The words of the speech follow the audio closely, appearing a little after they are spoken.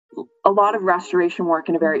a lot of restoration work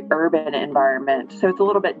in a very urban environment. So it's a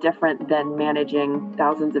little bit different than managing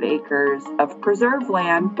thousands of acres of preserved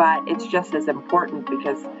land, but it's just as important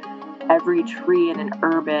because every tree in an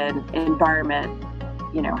urban environment,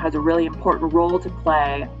 has a really important role to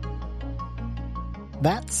play.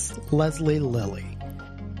 That's Leslie Lilly.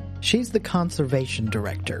 She's the conservation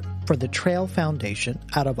director for the Trail Foundation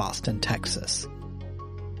out of Austin, Texas.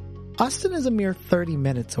 Austin is a mere 30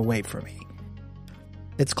 minutes away from me.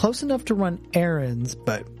 It's close enough to run errands,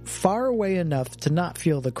 but far away enough to not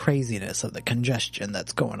feel the craziness of the congestion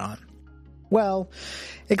that's going on. Well,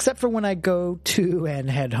 except for when I go to and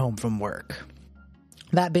head home from work.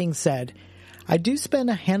 That being said, I do spend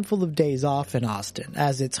a handful of days off in Austin,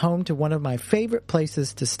 as it's home to one of my favorite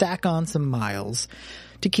places to stack on some miles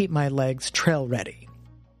to keep my legs trail ready.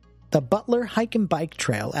 The Butler Hike and Bike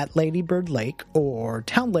Trail at Lady Bird Lake, or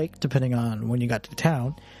Town Lake depending on when you got to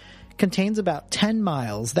town, contains about 10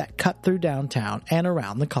 miles that cut through downtown and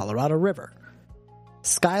around the Colorado River.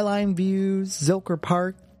 Skyline views, Zilker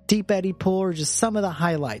Park, Deep Eddy Pool are just some of the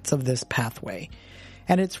highlights of this pathway,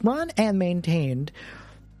 and it's run and maintained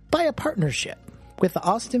by a partnership with the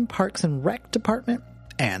Austin Parks and Rec Department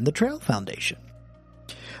and the Trail Foundation.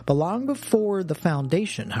 But long before the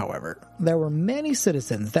foundation, however, there were many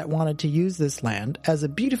citizens that wanted to use this land as a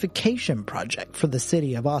beautification project for the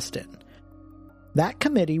city of Austin. That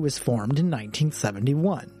committee was formed in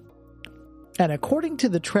 1971. And according to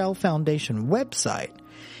the Trail Foundation website,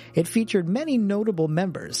 it featured many notable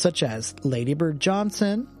members such as Lady Bird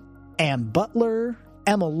Johnson, Ann Butler,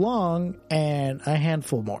 Emma Long, and a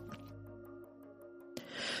handful more.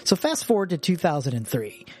 So fast forward to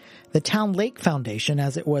 2003. The Town Lake Foundation,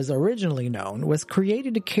 as it was originally known, was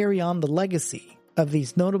created to carry on the legacy of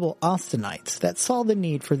these notable Austinites that saw the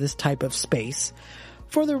need for this type of space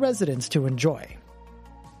for their residents to enjoy.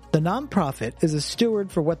 The nonprofit is a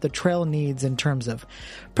steward for what the trail needs in terms of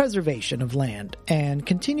preservation of land and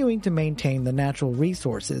continuing to maintain the natural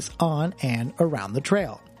resources on and around the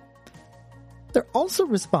trail. They're also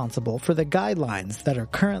responsible for the guidelines that are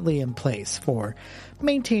currently in place for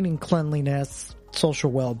maintaining cleanliness,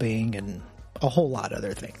 social well-being, and a whole lot of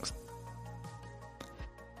other things.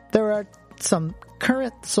 There are some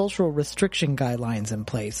current social restriction guidelines in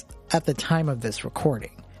place at the time of this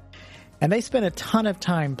recording, and they spent a ton of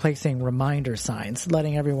time placing reminder signs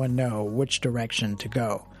letting everyone know which direction to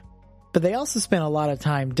go. But they also spent a lot of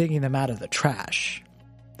time digging them out of the trash.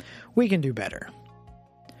 We can do better.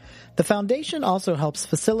 The foundation also helps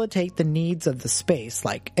facilitate the needs of the space,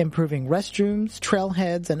 like improving restrooms,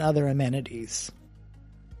 trailheads, and other amenities.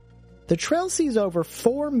 The trail sees over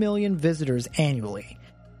 4 million visitors annually,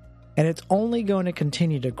 and it's only going to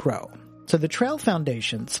continue to grow. So the Trail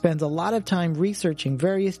Foundation spends a lot of time researching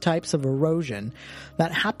various types of erosion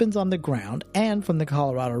that happens on the ground and from the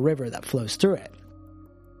Colorado River that flows through it.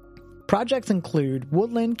 Projects include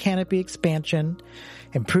woodland canopy expansion,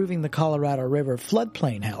 improving the Colorado River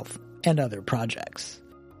floodplain health, and other projects.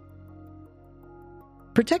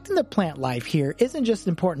 Protecting the plant life here isn't just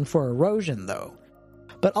important for erosion, though,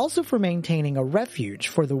 but also for maintaining a refuge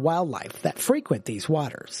for the wildlife that frequent these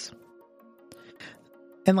waters.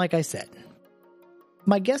 And like I said,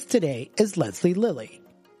 my guest today is Leslie Lilly,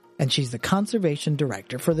 and she's the Conservation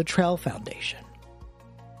Director for the Trail Foundation.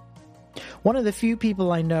 One of the few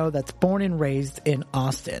people I know that's born and raised in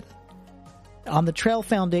Austin. On the Trail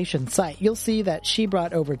Foundation site, you'll see that she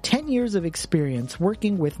brought over 10 years of experience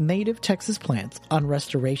working with native Texas plants on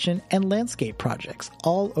restoration and landscape projects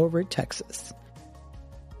all over Texas.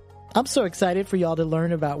 I'm so excited for y'all to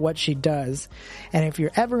learn about what she does, and if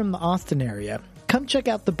you're ever in the Austin area, come check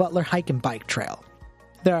out the Butler Hike and Bike Trail.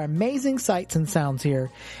 There are amazing sights and sounds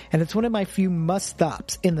here, and it's one of my few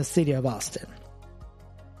must-stops in the city of Austin.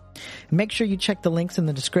 Make sure you check the links in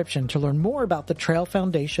the description to learn more about the Trail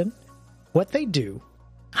Foundation, what they do,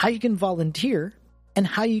 how you can volunteer, and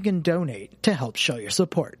how you can donate to help show your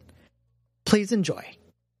support. Please enjoy.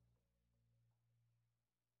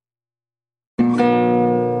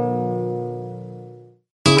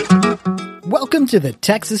 Welcome to the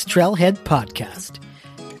Texas Trailhead Podcast.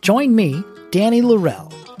 Join me, Danny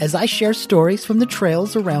Laurel, as I share stories from the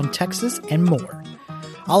trails around Texas and more.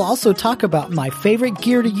 I'll also talk about my favorite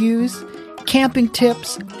gear to use, camping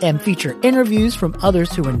tips, and feature interviews from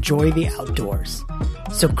others who enjoy the outdoors.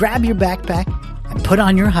 So grab your backpack and put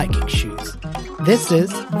on your hiking shoes. This is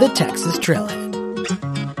the Texas Trailhead.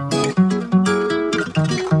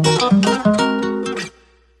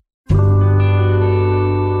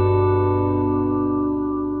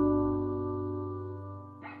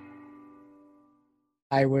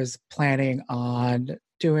 I was planning on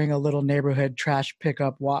doing a little neighborhood trash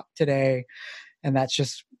pickup walk today, and that's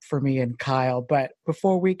just for me and Kyle. But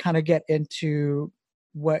before we kind of get into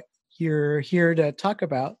what you're here to talk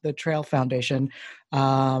about, the Trail Foundation,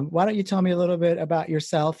 why don't you tell me a little bit about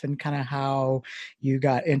yourself and kind of how you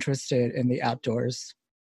got interested in the outdoors?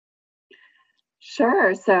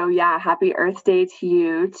 Sure. So, yeah, happy Earth Day to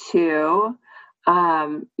you too.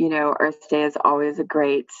 Earth Day is always a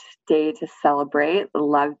great day to celebrate.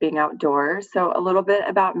 Love being outdoors. So, a little bit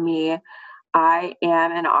about me. I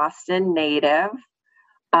am an Austin native.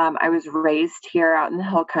 I was raised here out in the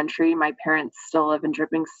hill country. My parents still live in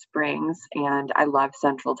Dripping Springs, and I love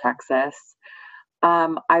Central Texas.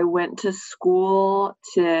 I went to school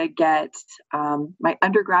to get my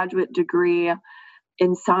undergraduate degree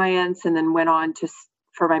in science and then went on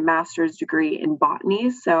for my master's degree in botany.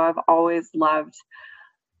 So I've always loved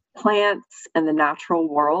plants and the natural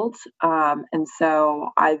world. And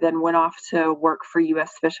so I then went off to work for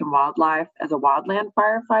U.S. Fish and Wildlife as a wildland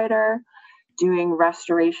firefighter, doing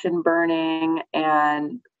restoration burning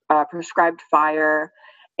and prescribed fire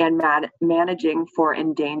and managing for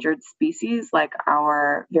endangered species like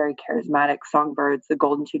our very charismatic songbirds, the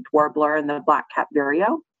golden-cheeked warbler and the black-capped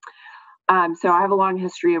vireo. So I have a long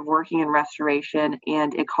history of working in restoration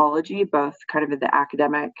and ecology, both kind of at the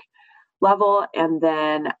academic level and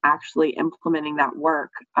then actually implementing that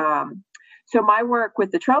work. So my work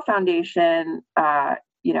with the Trail Foundation,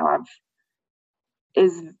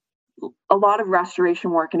 is a lot of restoration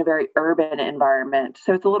work in a very urban environment.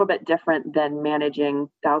 So it's a little bit different than managing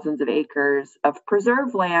thousands of acres of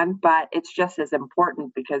preserved land, but it's just as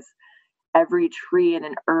important because every tree in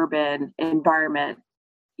an urban environment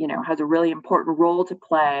has a really important role to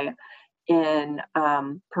play in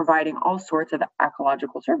providing all sorts of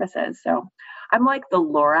ecological services. So I'm like the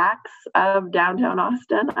Lorax of downtown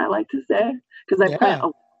Austin, I like to say, because I plant a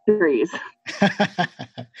lot of trees.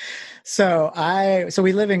 So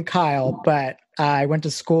we live in Kyle, but I went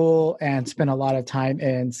to school and spent a lot of time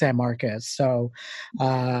in San Marcos. So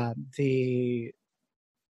the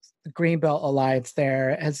Greenbelt Alliance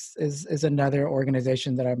there is another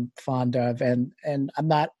organization that I'm fond of, and I'm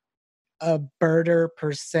not a birder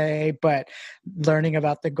per se, but learning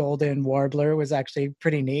about the golden warbler was actually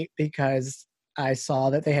pretty neat because I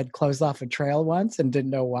saw that they had closed off a trail once and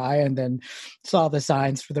didn't know why, and then saw the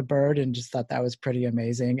signs for the bird and just thought that was pretty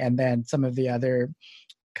amazing. And then some of the other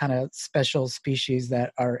kind of special species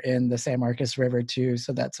that are in the San Marcos River too.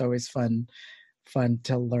 So that's always fun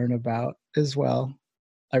to learn about as well.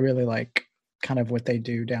 I really like kind of what they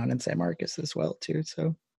do down in San Marcos as well too.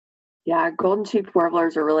 So yeah, golden-cheeked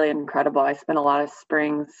warblers are really incredible. I spent a lot of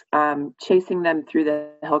springs chasing them through the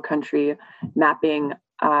hill country, mapping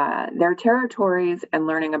their territories and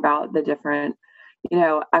learning about the different,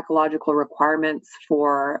 ecological requirements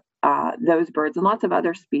for those birds and lots of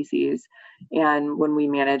other species. And when we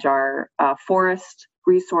manage our forest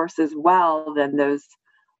resources well, then those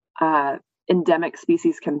endemic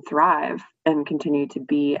species can thrive and continue to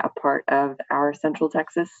be a part of our Central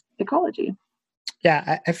Texas ecology.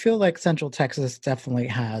 Yeah, I feel like Central Texas definitely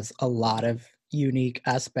has a lot of unique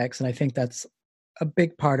aspects, and I think that's a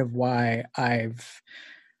big part of why I've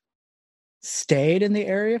stayed in the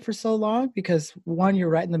area for so long, because one, you're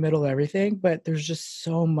right in the middle of everything, but there's just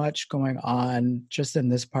so much going on just in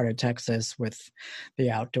this part of Texas with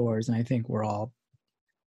the outdoors, and I think we're all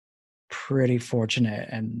pretty fortunate,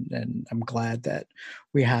 and I'm glad that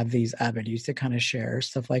we have these avenues to kind of share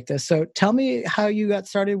stuff like this. So tell me how you got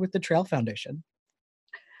started with the Trail Foundation.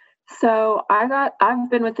 So I've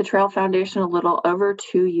been with the Trail Foundation a little over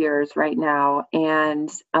 2 years right now, and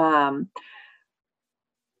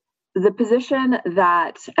the position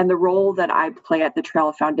and the role that I play at the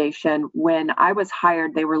Trail Foundation, when I was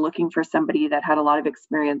hired, they were looking for somebody that had a lot of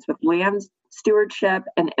experience with land stewardship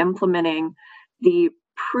and implementing the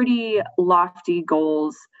pretty lofty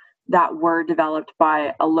goals that were developed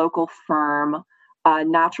by a local firm,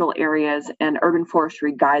 natural areas and urban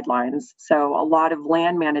forestry guidelines. So a lot of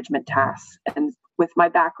land management tasks. And with my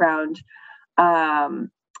background,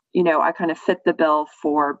 I kind of fit the bill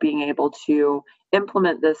for being able to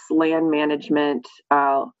implement this land management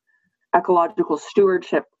ecological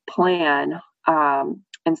stewardship plan.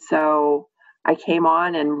 And so I came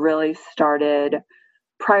on and really started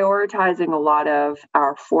prioritizing a lot of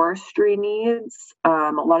our forestry needs,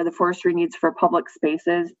 a lot of the forestry needs for public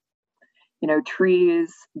spaces,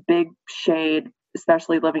 trees, big shade,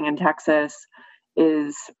 especially living in Texas,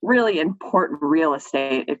 is really important real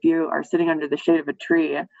estate. If you are sitting under the shade of a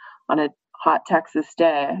tree on a hot Texas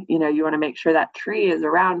day, you want to make sure that tree is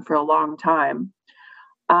around for a long time.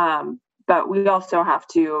 But we also have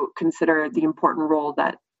to consider the important role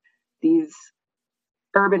that these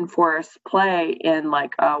urban forests play in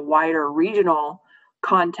like a wider regional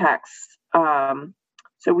contexts.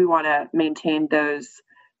 So we want to maintain those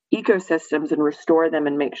ecosystems and restore them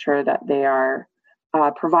and make sure that they are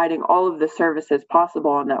providing all of the services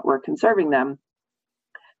possible and that we're conserving them.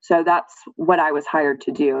 So that's what I was hired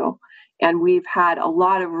to do. And we've had a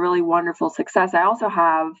lot of really wonderful success. I also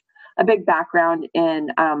have a big background in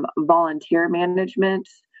volunteer management.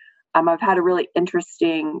 I've had a really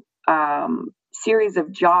interesting series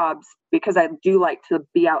of jobs because I do like to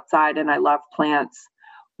be outside and I love plants,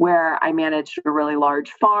 where I managed a really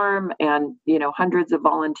large farm and, hundreds of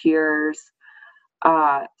volunteers.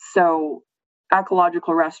 So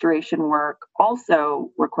ecological restoration work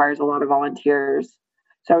also requires a lot of volunteers.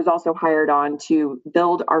 So I was also hired on to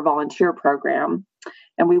build our volunteer program.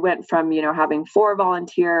 And we went from, having 4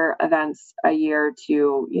 volunteer events a year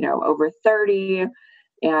to, over 30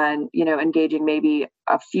 and, engaging maybe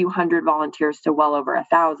a few hundred volunteers to well over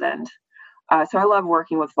 1,000. So I love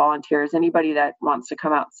working with volunteers. Anybody that wants to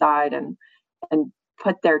come outside and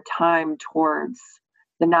put their time towards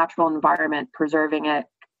the natural environment, preserving it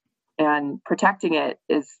and protecting it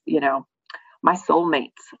is, my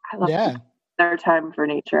soulmates. I love their time for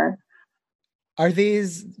nature. Are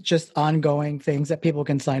these just ongoing things that people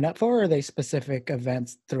can sign up for, or are they specific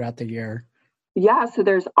events throughout the year? Yeah, so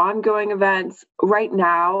there's ongoing events right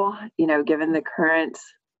now, given the current,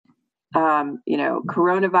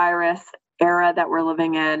 coronavirus era that we're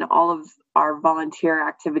living in, all of our volunteer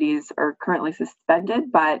activities are currently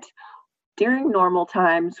suspended, but during normal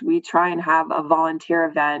times, we try and have a volunteer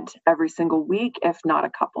event every single week, if not a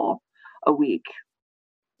couple a week.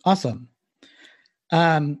 Awesome.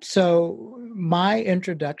 So my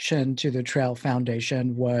introduction to the Trail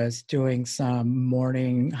Foundation was doing some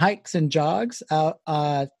morning hikes and jogs out.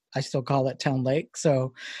 I still call it Town Lake.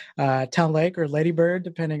 So Town Lake or Lady Bird,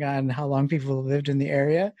 depending on how long people lived in the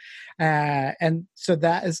area. And so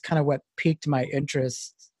that is kind of what piqued my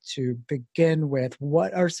interest to begin with.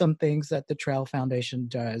 What are some things that the Trail Foundation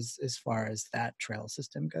does as far as that trail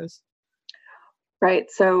system goes? Right.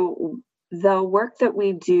 So the work that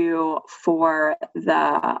we do for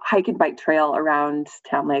the hike and bike trail around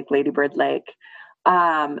Town Lake, Lady Bird Lake,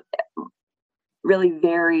 really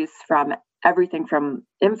varies from everything from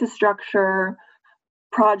infrastructure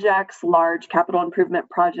projects, large capital improvement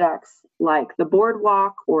projects like the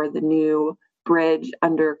boardwalk or the new bridge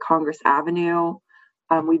under Congress Avenue.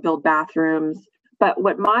 We build bathrooms. But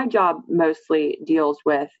what my job mostly deals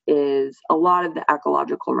with is a lot of the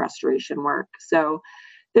ecological restoration work. So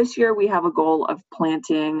this year we have a goal of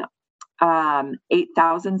planting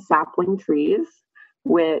 8,000 sapling trees,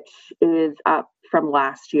 which is up from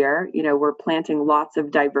last year. We're planting lots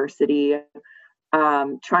of diversity,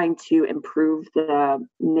 trying to improve the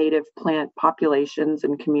native plant populations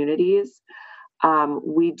and communities.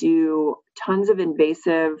 We do tons of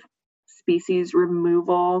invasive species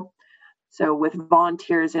removal. So with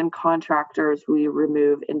volunteers and contractors, we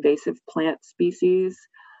remove invasive plant species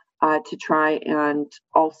to try and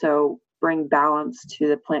also bring balance to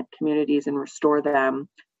the plant communities and restore them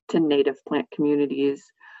to native plant communities.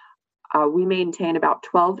 We maintain about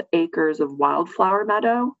 12 acres of wildflower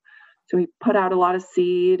meadow. So we put out a lot of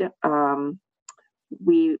seed.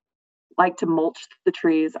 We like to mulch the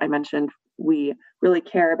trees. I mentioned we really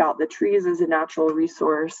care about the trees as a natural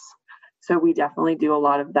resource. So we definitely do a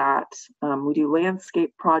lot of that. We do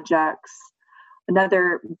landscape projects.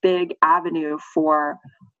 Another big avenue for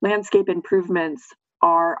landscape improvements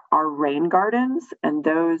are our rain gardens, and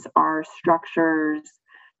those are structures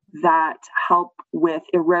that help with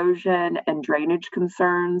erosion and drainage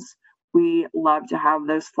concerns. We love to have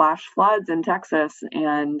those flash floods in Texas,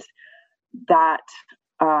 and that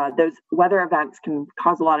those weather events can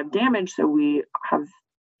cause a lot of damage. So we have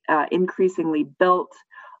increasingly built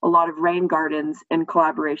a lot of rain gardens in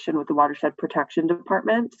collaboration with the Watershed Protection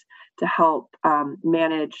Department to help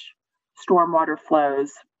manage stormwater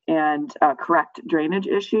flows and correct drainage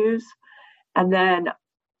issues. And then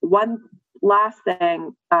one last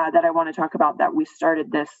thing that I want to talk about that we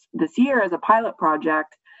started this year as a pilot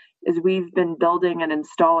project is we've been building and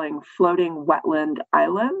installing floating wetland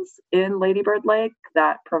islands in Lady Bird Lake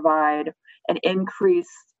that provide an increased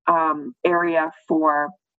area for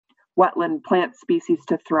wetland plant species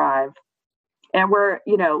to thrive. And we're,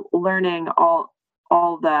 learning all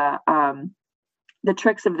the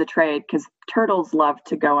tricks of the trade, because turtles love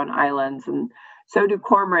to go on islands, and so do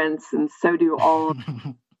cormorants, and so do all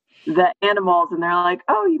the animals. And they're like,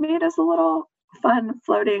 "Oh, you made us a little fun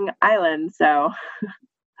floating island." So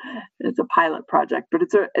it's a pilot project, but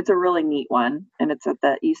it's a really neat one, and it's at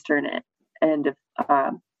the eastern end of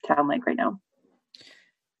Town Lake right now.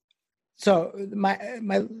 So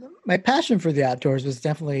my passion for the outdoors was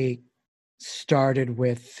definitely started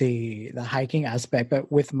with the hiking aspect,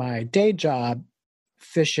 but with my day job,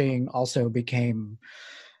 fishing also became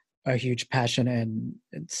a huge passion, and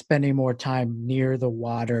spending more time near the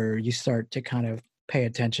water, you start to kind of pay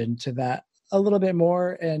attention to that a little bit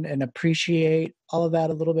more and appreciate all of that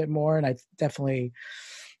a little bit more. And I definitely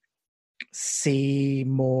see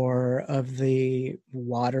more of the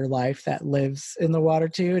water life that lives in the water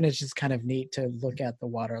too. And it's just kind of neat to look at the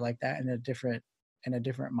water like that in a different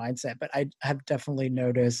mindset. But I have definitely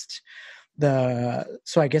noticed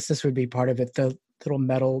so I guess this would be part of it, the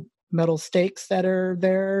little metal stakes that are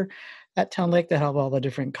there at Town Lake that have all the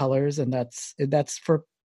different colors, and that's for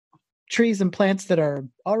trees and plants that are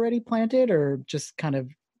already planted, or just kind of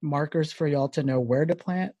markers for y'all to know where to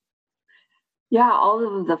plant. Yeah,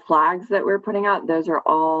 all of the flags that we're putting out, those are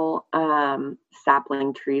all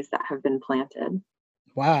sapling trees that have been planted.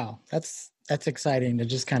 Wow, that's exciting to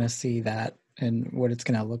just kind of see that and what it's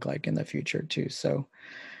going to look like in the future too. So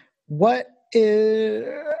what is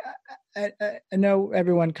I know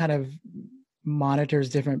everyone kind of monitors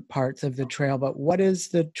different parts of the trail, but what is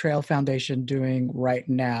the Trail Foundation doing right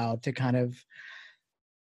now to kind of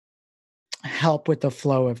help with the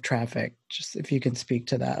flow of traffic? Just if you can speak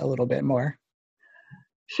to that a little bit more.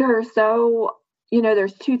 Sure. So,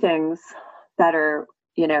 there's two things that are,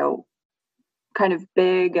 kind of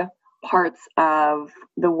big parts of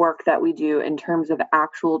the work that we do in terms of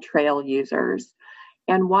actual trail users.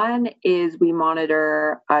 And one is we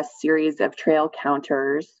monitor a series of trail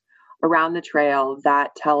counters around the trail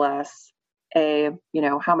that tell us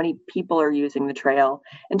how many people are using the trail.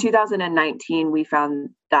 In 2019, we found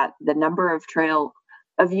that the number of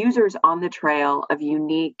users on the trail, of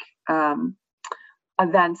unique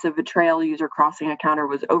events of a trail user crossing a counter,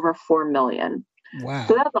 was over 4 million. Wow.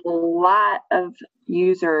 So that's a lot of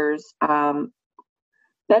users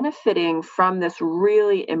benefiting from this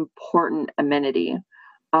really important amenity.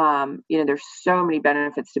 There's so many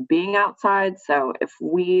benefits to being outside. So if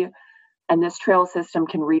we and this trail system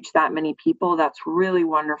can reach that many people, that's really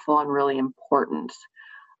wonderful and really important.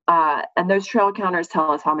 And those trail counters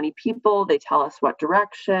tell us how many people, they tell us what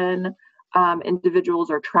direction individuals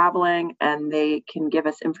are traveling, and they can give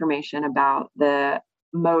us information about the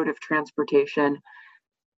mode of transportation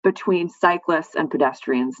between cyclists and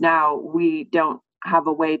pedestrians. Now, we don't have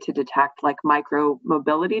a way to detect like micro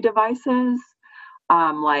mobility devices,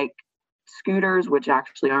 like scooters, which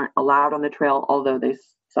actually aren't allowed on the trail, although they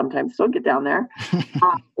sometimes still get down there,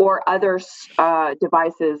 or other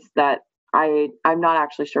devices that I'm not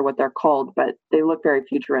actually sure what they're called, but they look very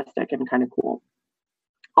futuristic and kind of cool.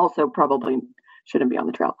 Also probably shouldn't be on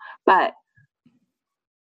the trail. But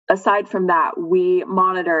aside from that, we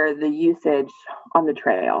monitor the usage on the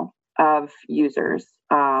trail of users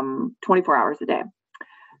 24 hours a day.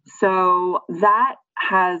 So that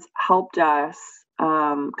has helped us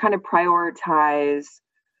kind of prioritize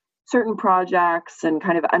certain projects and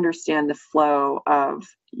kind of understand the flow of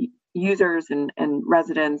users and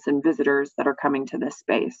residents and visitors that are coming to this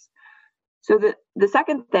space. So the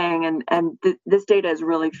second thing, and this data is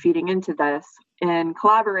really feeding into this, in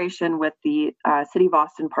collaboration with the City of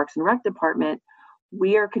Austin Parks and Rec Department,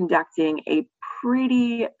 we are conducting a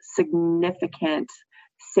pretty significant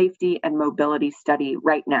safety and mobility study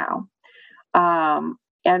right now.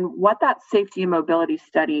 And what that safety and mobility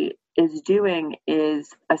study is doing is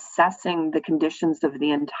assessing the conditions of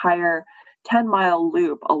the entire 10-mile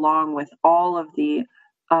loop, along with all of the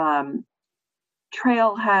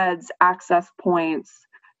trailheads, access points,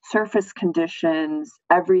 surface conditions,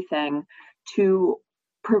 everything, to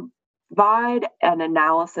provide an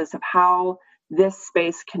analysis of how this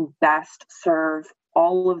space can best serve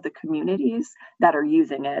all of the communities that are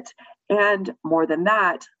using it. And more than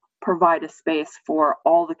that, provide a space for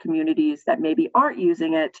all the communities that maybe aren't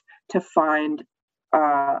using it to find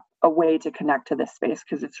a way to connect to this space,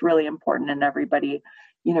 because it's really important and everybody,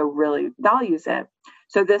 really values it.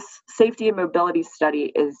 So this safety and mobility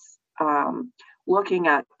study is looking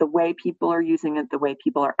at the way people are using it, the way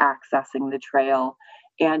people are accessing the trail,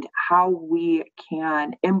 and how we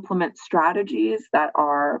can implement strategies that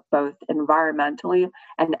are both environmentally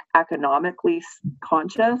and economically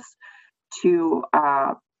conscious to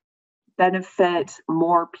benefit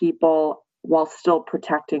more people while still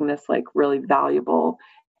protecting this like really valuable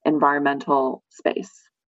environmental space.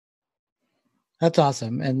 That's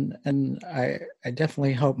awesome. And I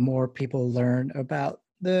definitely hope more people learn about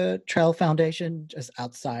the Trail Foundation just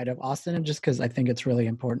outside of Austin, and just because I think it's really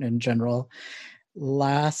important in general.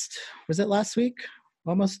 Was it last week?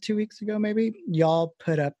 Almost 2 weeks ago, maybe, y'all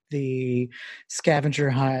put up the scavenger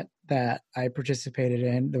hunt that I participated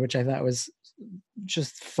in, which I thought was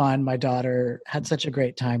just fun. My daughter had such a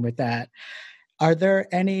great time with that. Are there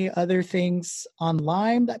any other things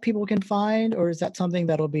online that people can find, or is that something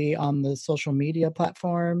that'll be on the social media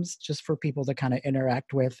platforms just for people to kind of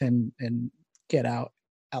interact with and get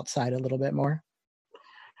outside a little bit more?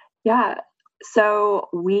 Yeah. So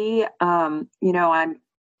we, I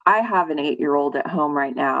have an 8-year-old at home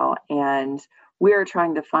right now, and we are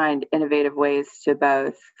trying to find innovative ways to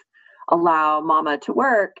both allow mama to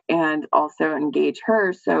work and also engage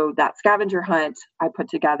her. So that scavenger hunt I put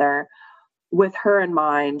together with her in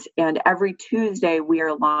mind. And every Tuesday, we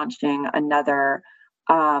are launching another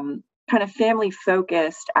kind of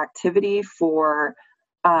family-focused activity for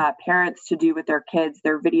parents to do with their kids.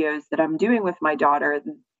 They're videos that I'm doing with my daughter.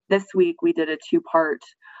 This week, we did a 2-part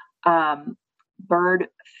bird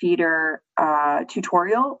feeder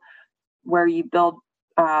tutorial where you build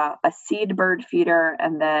a seed bird feeder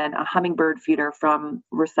and then a hummingbird feeder from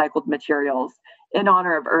recycled materials in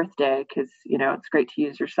honor of Earth Day, because, it's great to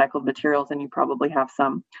use recycled materials and you probably have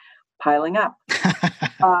some piling up.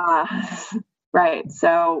 Right.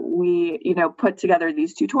 So we, put together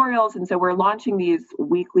these tutorials. And so we're launching these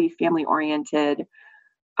weekly family-oriented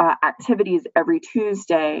activities every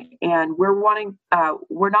Tuesday. And we're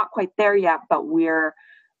not quite there yet, but we're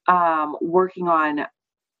working on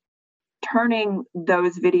turning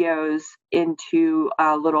those videos into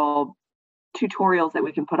little tutorials that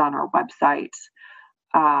we can put on our website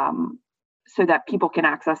so that people can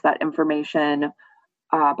access that information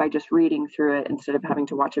by just reading through it instead of having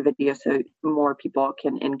to watch a video, so more people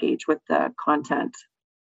can engage with the content.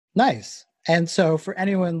 Nice. And so for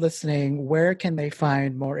anyone listening, where can they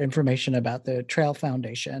find more information about the Trail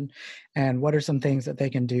Foundation, and what are some things that they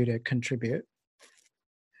can do to contribute?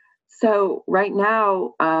 So right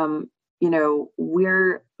now,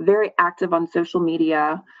 we're very active on social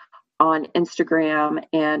media, on Instagram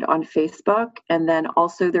and on Facebook. And then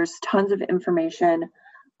also there's tons of information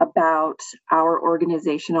about our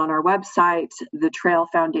organization on our website,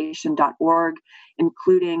 thetrailfoundation.org,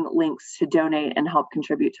 including links to donate and help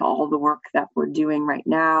contribute to all the work that we're doing right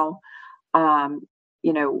now.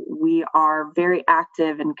 We are very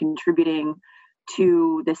active in contributing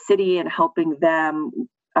to the city and helping them,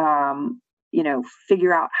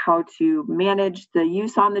 figure out how to manage the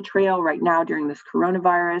use on the trail right now during this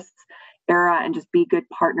coronavirus era, and just be good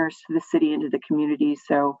partners to the city and to the community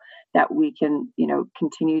so that we can,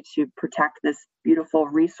 continue to protect this beautiful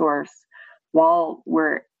resource while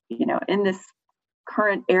we're, in this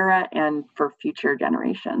current era and for future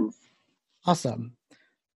generations. Awesome.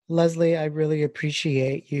 Leslie, I really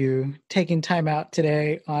appreciate you taking time out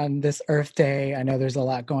today on this Earth Day. I know there's a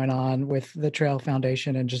lot going on with the Trail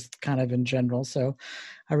Foundation and just kind of in general. So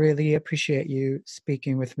I really appreciate you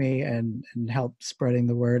speaking with me and help spreading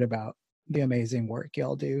the word about the amazing work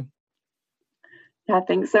y'all do. Yeah,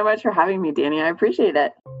 thanks so much for having me, Danny. I appreciate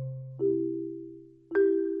it.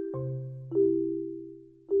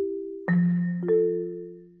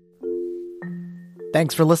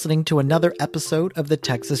 Thanks for listening to another episode of the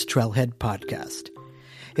Texas Trailhead Podcast.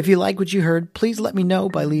 If you like what you heard, please let me know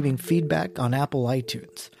by leaving feedback on Apple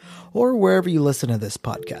iTunes or wherever you listen to this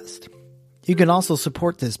podcast. You can also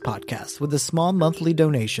support this podcast with a small monthly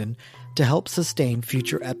donation to help sustain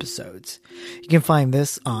future episodes. You can find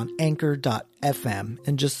this on anchor.fm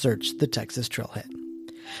and just search the Texas Trailhead.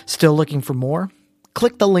 Still looking for more?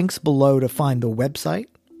 Click the links below to find the website,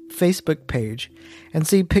 Facebook page, and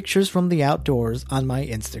see pictures from the outdoors on my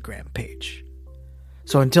Instagram page.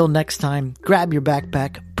 So until next time, grab your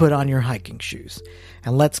backpack, put on your hiking shoes,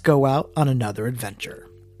 and let's go out on another adventure.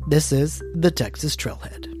 This is the Texas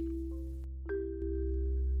Trailhead.